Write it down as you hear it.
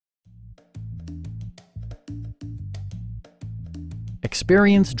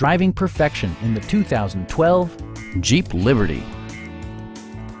Experience driving perfection in the 2012 Jeep Liberty.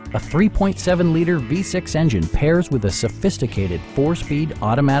 A 3.7-liter V6 engine pairs with a sophisticated 4-speed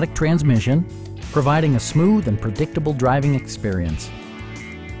automatic transmission, providing a smooth and predictable driving experience.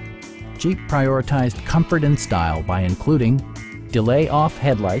 Jeep prioritized comfort and style by including delay-off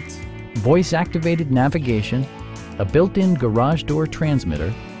headlights, voice-activated navigation, a built-in garage door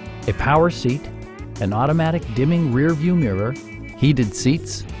transmitter, a power seat, an automatic dimming rear-view mirror, heated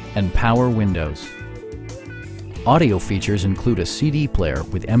seats, and power windows. Audio features include a CD player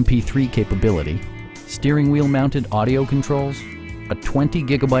with MP3 capability, steering wheel mounted audio controls, a 20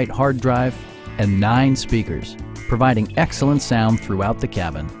 gigabyte hard drive, and 9 speakers, providing excellent sound throughout the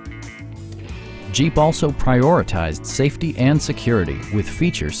cabin. Jeep also prioritized safety and security with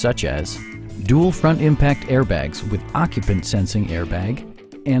features such as dual front impact airbags with occupant sensing airbag,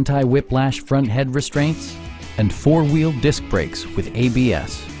 anti-whiplash front head restraints, and 4-wheel disc brakes with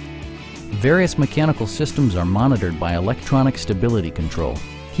ABS. Various mechanical systems are monitored by electronic stability control,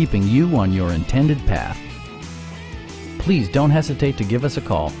 keeping you on your intended path. Please don't hesitate to give us a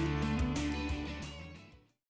call.